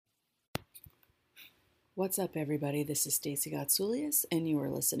What's up, everybody? This is Stacey Gotsoulias, and you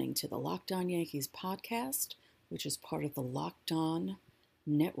are listening to the Locked On Yankees podcast, which is part of the Locked On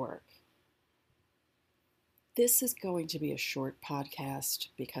Network. This is going to be a short podcast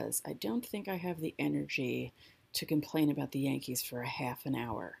because I don't think I have the energy to complain about the Yankees for a half an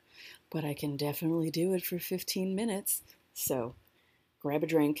hour, but I can definitely do it for 15 minutes, so grab a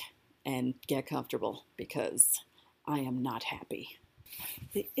drink and get comfortable because I am not happy.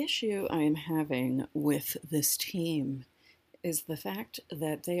 The issue I am having with this team is the fact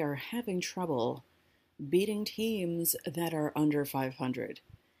that they are having trouble beating teams that are under 500.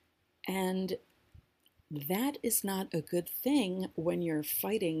 And that is not a good thing when you're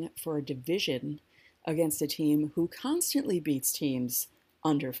fighting for a division against a team who constantly beats teams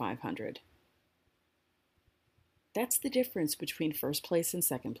under 500. That's the difference between first place and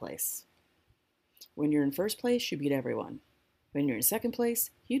second place. When you're in first place, you beat everyone. When you're in second place,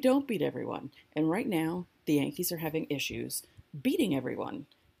 you don't beat everyone. And right now, the Yankees are having issues beating everyone.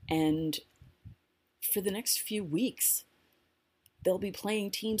 And for the next few weeks, they'll be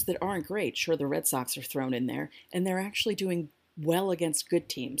playing teams that aren't great. Sure, the Red Sox are thrown in there, and they're actually doing well against good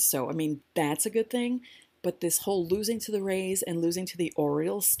teams. So, I mean, that's a good thing. But this whole losing to the Rays and losing to the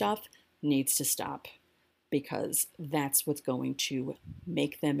Orioles stuff needs to stop, because that's what's going to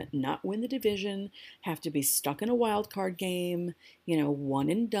make them not win the division, have to be stuck in a wild card game, one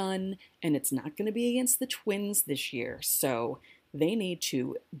and done, and it's not going to be against the Twins this year. So they need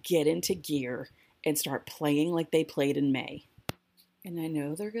to get into gear and start playing like they played in May. And I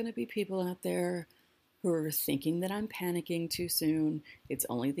know there are going to be people out there who are thinking that I'm panicking too soon. It's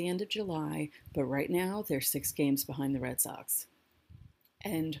only the end of July, but right now they're 6 games behind the Red Sox.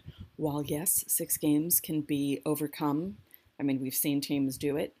 And while, yes, 6 games can be overcome, I mean, we've seen teams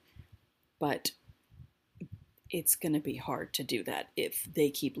do it, but it's going to be hard to do that if they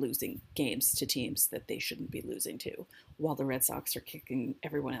keep losing games to teams that they shouldn't be losing to, while the Red Sox are kicking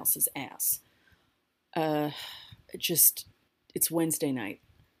everyone else's ass. It's Wednesday night,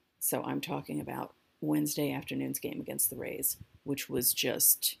 so I'm talking about Wednesday afternoon's game against the Rays, which was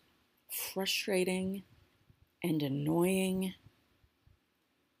just frustrating and annoying.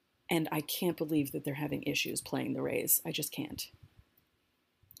 And I can't believe that they're having issues playing the Rays. I just can't.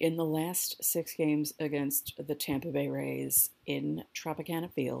 In the last 6 games against the Tampa Bay Rays in Tropicana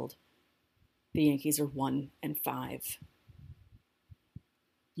Field, the Yankees are 1-5.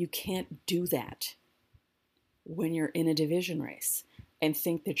 You can't do that when you're in a division race and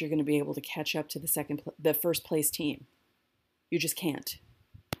think that you're going to be able to catch up to the first place team. You just can't.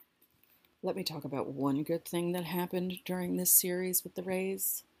 Let me talk about one good thing that happened during this series with the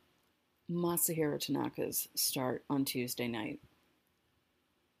Rays. Masahiro Tanaka's start on Tuesday night.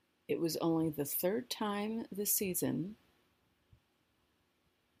 It was only the 3rd time this season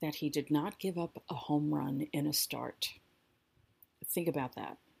that he did not give up a home run in a start. Think about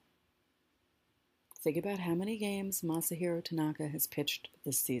that. Think about how many games Masahiro Tanaka has pitched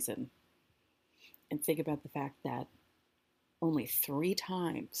this season. And think about the fact that only 3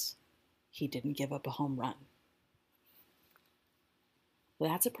 times he didn't give up a home run.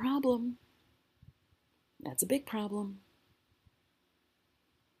 That's a problem. That's a big problem.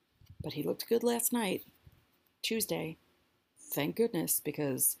 But he looked good last night, Tuesday. Thank goodness,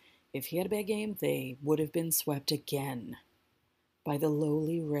 because if he had a bad game, they would have been swept again by the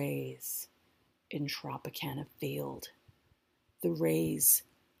lowly Rays in Tropicana Field. The Rays,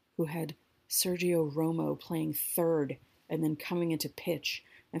 who had Sergio Romo playing third and then coming into pitch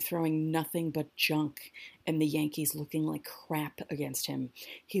and throwing nothing but junk, and the Yankees looking like crap against him.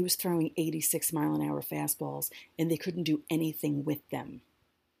 He was throwing 86-mile-an-hour fastballs, and they couldn't do anything with them.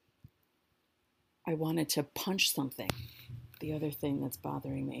 I wanted to punch something. The other thing that's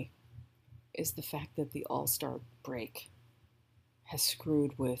bothering me is the fact that the All-Star break has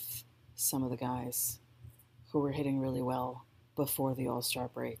screwed with some of the guys who were hitting really well before the All-Star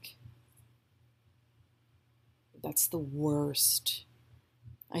break. That's the worst.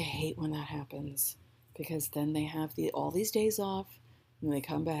 I hate when that happens, because then they have all these days off, and they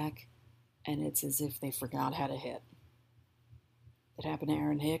come back, and it's as if they forgot how to hit. It happened to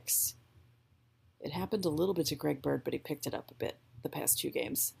Aaron Hicks. It happened a little bit to Greg Bird, but he picked it up a bit the past 2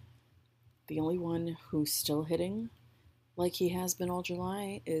 games. The only one who's still hitting like he has been all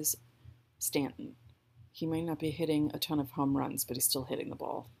July is Stanton. He might not be hitting a ton of home runs, but he's still hitting the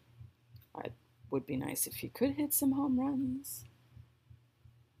ball. It would be nice if he could hit some home runs.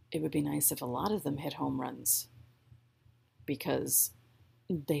 It would be nice if a lot of them hit home runs, because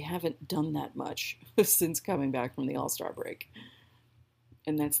they haven't done that much since coming back from the All-Star break.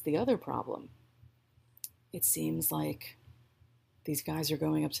 And that's the other problem. It seems like These guys are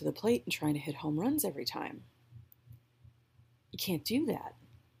going up to the plate and trying to hit home runs every time. You can't do that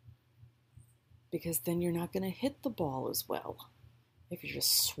because then you're not going to hit the ball as well if you're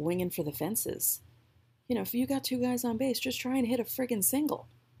just swinging for the fences. If you got two guys on base, just try and hit a friggin' single.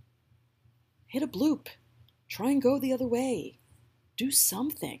 Hit a bloop. Try and go the other way. Do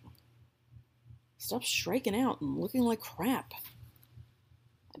something. Stop striking out and looking like crap.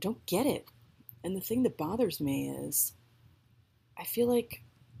 I don't get it. And the thing that bothers me is I feel like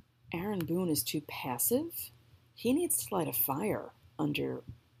Aaron Boone is too passive. He needs to light a fire under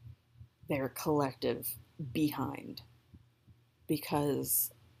their collective behind.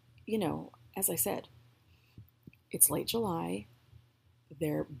 Because, as I said, it's late July.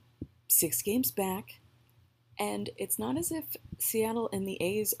 They're 6 games back. And it's not as if Seattle and the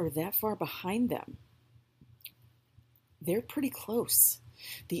A's are that far behind them. They're pretty close.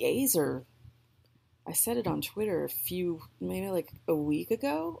 The A's are, I said it on Twitter maybe like a week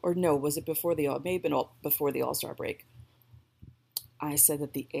ago, or no, was it before it may have been before the All-Star break. I said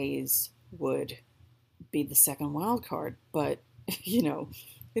that the A's would be the second wild card, but,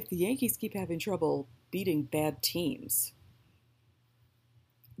 if the Yankees keep having trouble beating bad teams,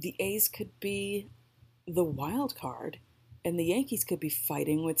 the A's could be the wild card, and the Yankees could be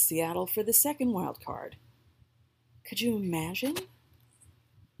fighting with Seattle for the second wild card. Could you imagine?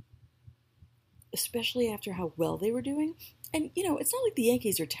 Especially after how well they were doing. And, it's not like the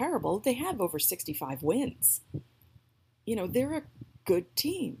Yankees are terrible. They have over 65 wins. They're a good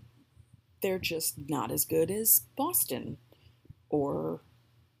team. They're just not as good as Boston or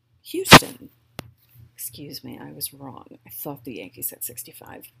Houston. Excuse me, I was wrong. I thought the Yankees had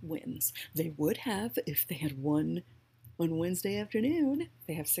 65 wins. They would have if they had won on Wednesday afternoon.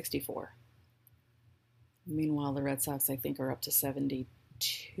 They have 64. Meanwhile, the Red Sox, I think, are up to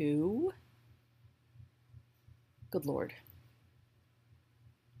 72. Good Lord.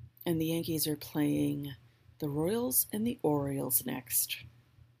 And the Yankees are playing the Royals and the Orioles next.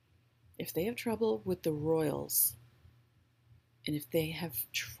 If they have trouble with the Royals, and if they have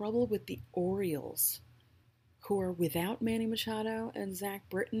trouble with the Orioles, who are without Manny Machado and Zach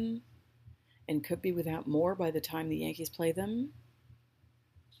Britton, and could be without more by the time the Yankees play them,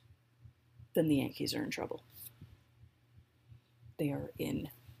 then the Yankees are in trouble. They are in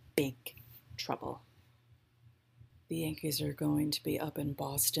big trouble. The Yankees are going to be up in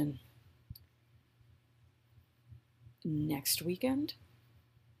Boston next weekend,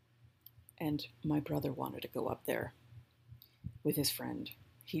 and my brother wanted to go up there with his friend.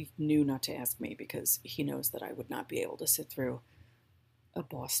 He knew not to ask me because he knows that I would not be able to sit through a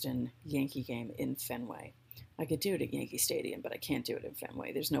Boston Yankee game in Fenway. I could do it at Yankee Stadium, but I can't do it in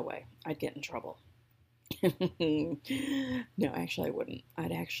Fenway. There's no way. I'd get in trouble. No, actually I wouldn't.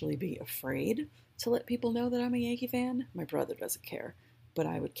 I'd actually be afraid to let people know that I'm a Yankee fan. My brother doesn't care, but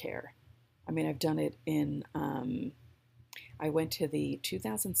I would care. I mean, I've done it in, I went to the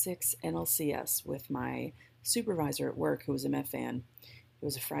 2006 NLCS with my supervisor at work who was a Met fan. It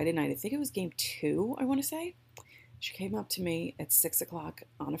was a Friday night. I think it was game 2, I want to say. She came up to me at 6 o'clock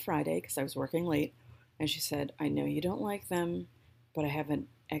on a Friday because I was working late, and she said, I know you don't like them, but I have an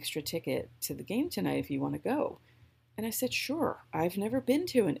extra ticket to the game tonight if you want to go. And I said, sure. I've never been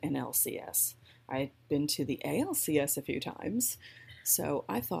to an NLCS. I'd been to the ALCS a few times, so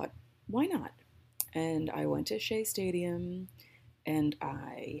I thought, why not? And I went to Shea Stadium, and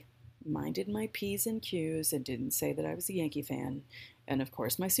I minded my P's and Q's and didn't say that I was a Yankee fan. And of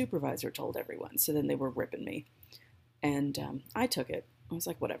course, my supervisor told everyone, so then they were ripping me. And I took it. I was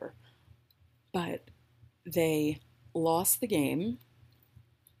like, whatever. But they lost the game,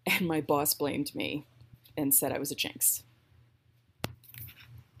 and my boss blamed me and said I was a jinx.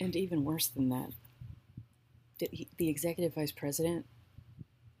 And even worse than that, the executive vice president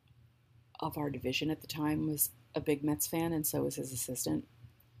of our division at the time was a big Mets fan, and so was his assistant.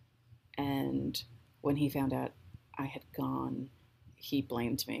 And when he found out I had gone, he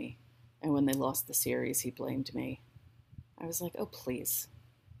blamed me. And when they lost the series, he blamed me. I was like, oh, please.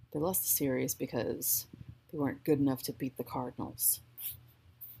 They lost the series because they weren't good enough to beat the Cardinals.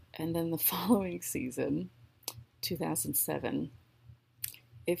 And then the following season, 2007,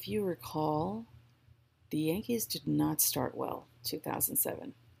 if you recall, the Yankees did not start well,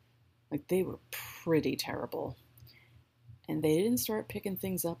 2007. Like, they were pretty terrible. And they didn't start picking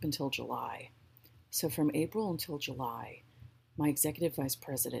things up until July. So from April until July, my executive vice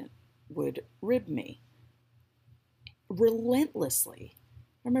president would rib me relentlessly.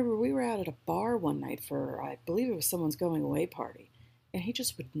 I remember we were out at a bar one night for, I believe it was someone's going away party. And he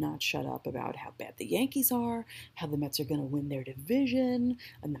just would not shut up about how bad the Yankees are, how the Mets are going to win their division,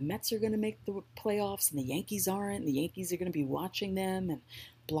 and the Mets are going to make the playoffs, and the Yankees aren't, and the Yankees are going to be watching them, and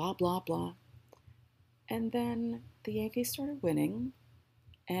blah, blah, blah. And then the Yankees started winning,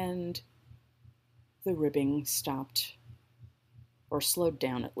 and the ribbing stopped, or slowed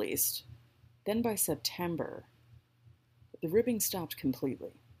down at least. Then by September, the ribbing stopped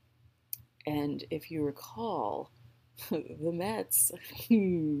completely. And if you recall, the Mets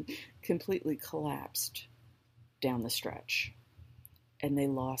completely collapsed down the stretch, and they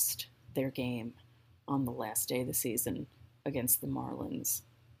lost their game on the last day of the season against the Marlins.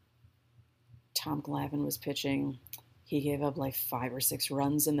 Tom Glavine was pitching. He gave up like 5 or 6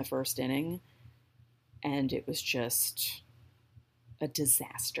 runs in the first inning, and it was just a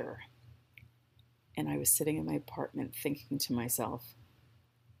disaster. And I was sitting in my apartment thinking to myself,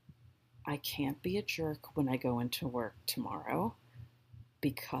 I can't be a jerk when I go into work tomorrow,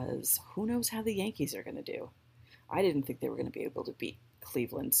 because who knows how the Yankees are going to do. I didn't think they were going to be able to beat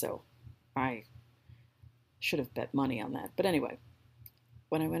Cleveland, so I should have bet money on that. But anyway,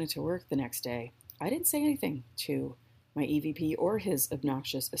 when I went into work the next day, I didn't say anything to my EVP or his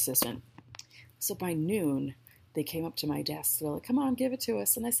obnoxious assistant. So by noon, they came up to my desk. They're like, come on, give it to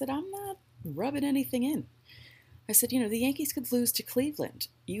us. And I said, I'm not rubbing anything in. I said, the Yankees could lose to Cleveland.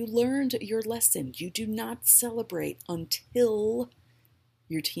 You learned your lesson. You do not celebrate until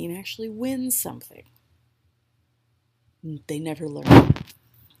your team actually wins something. They never learn.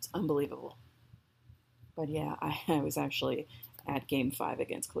 It's unbelievable. But yeah, I was actually at Game 5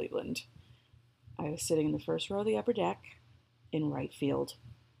 against Cleveland. I was sitting in the first row of the upper deck in right field.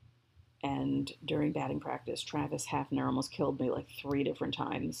 And during batting practice, Travis Hafner almost killed me like 3 different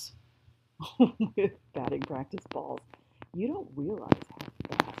times with batting practice balls. You don't realize how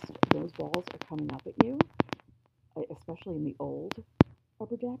fast those balls are coming up at you, especially in the old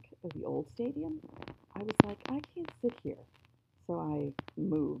upper deck of the old stadium. I was like, I can't sit here. So I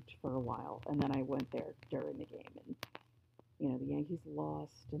moved for a while, and then I went there during the game. And, the Yankees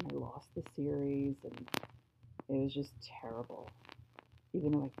lost, and they lost the series, and it was just terrible.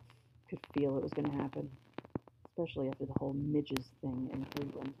 Even though I could feel it was going to happen, especially after the whole midges thing in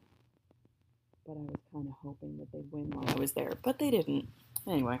Cleveland. But I was kind of hoping that they'd win while I was there, but they didn't.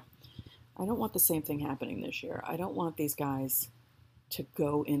 Anyway, I don't want the same thing happening this year. I don't want these guys to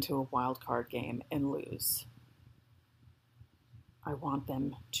go into a wild card game and lose. I want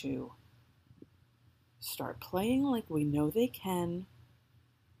them to start playing like we know they can,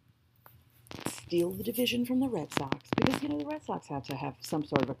 steal the division from the Red Sox, because, the Red Sox have to have some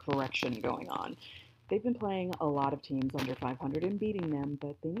sort of a correction going on. They've been playing a lot of teams under 500 and beating them,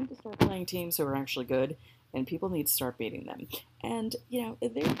 but they need to start playing teams who are actually good, and people need to start beating them. And,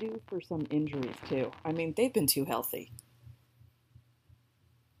 they're due for some injuries, too. I mean, they've been too healthy,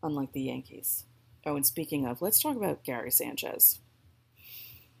 unlike the Yankees. Oh, and speaking of, let's talk about Gary Sanchez.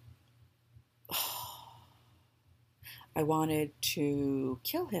 I wanted to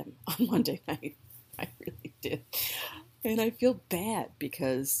kill him on Monday night. I really did. And I feel bad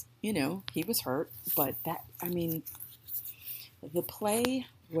because, he was hurt. But the play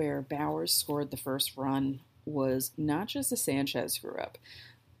where Bauers scored the first run was not just a Sanchez screw-up.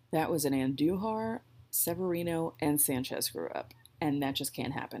 That was an Andujar, Severino, and Sanchez screw-up. And that just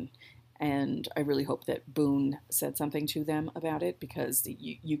can't happen. And I really hope that Boone said something to them about it, because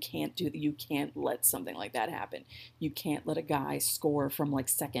you can't let something like that happen. You can't let a guy score from like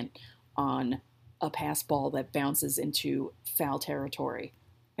second on a pass ball that bounces into foul territory.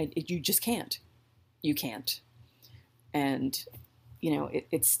 You just can't. You can't. And,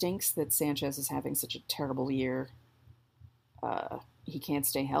 it stinks that Sanchez is having such a terrible year. He can't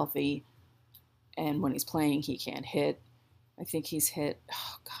stay healthy. And when he's playing, he can't hit. I think he's hit,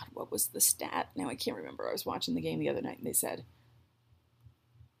 oh God, what was the stat? Now I can't remember. I was watching the game the other night, and they said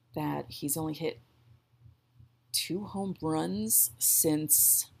that he's only hit 2 home runs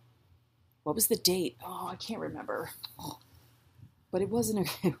since, what was the date? Oh, I can't remember. But it was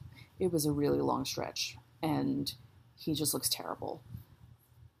a really long stretch, and he just looks terrible.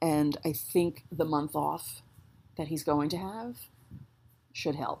 And I think the month off that he's going to have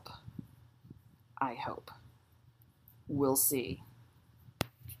should help. I hope. We'll see.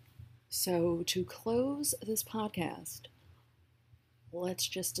 So to close this podcast, let's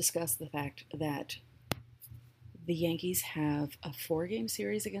just discuss the fact that the Yankees have a 4-game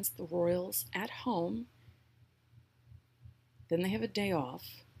series against the Royals at home. Then they have a day off.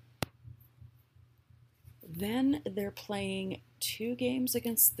 Then they're playing 2 games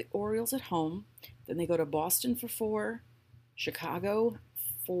against the Orioles at home. Then they go to Boston for 4, Chicago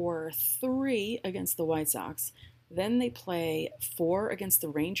for 3 against the White Sox. Then they play 4 against the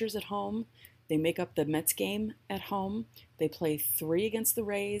Rangers at home. They make up the Mets game at home. They play 3 against the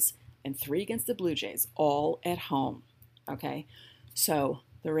Rays and 3 against the Blue Jays, all at home. Okay? So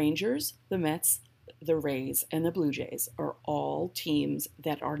the Rangers, the Mets, the Rays, and the Blue Jays are all teams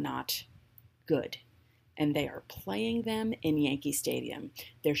that are not good. And they are playing them in Yankee Stadium.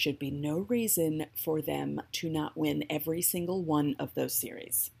 There should be no reason for them to not win every single one of those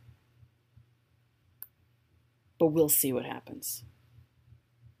series. But we'll see what happens.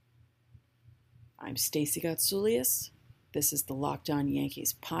 I'm Stacey Gotsoulias. This is the Locked On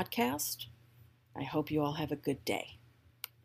Yankees podcast. I hope you all have a good day.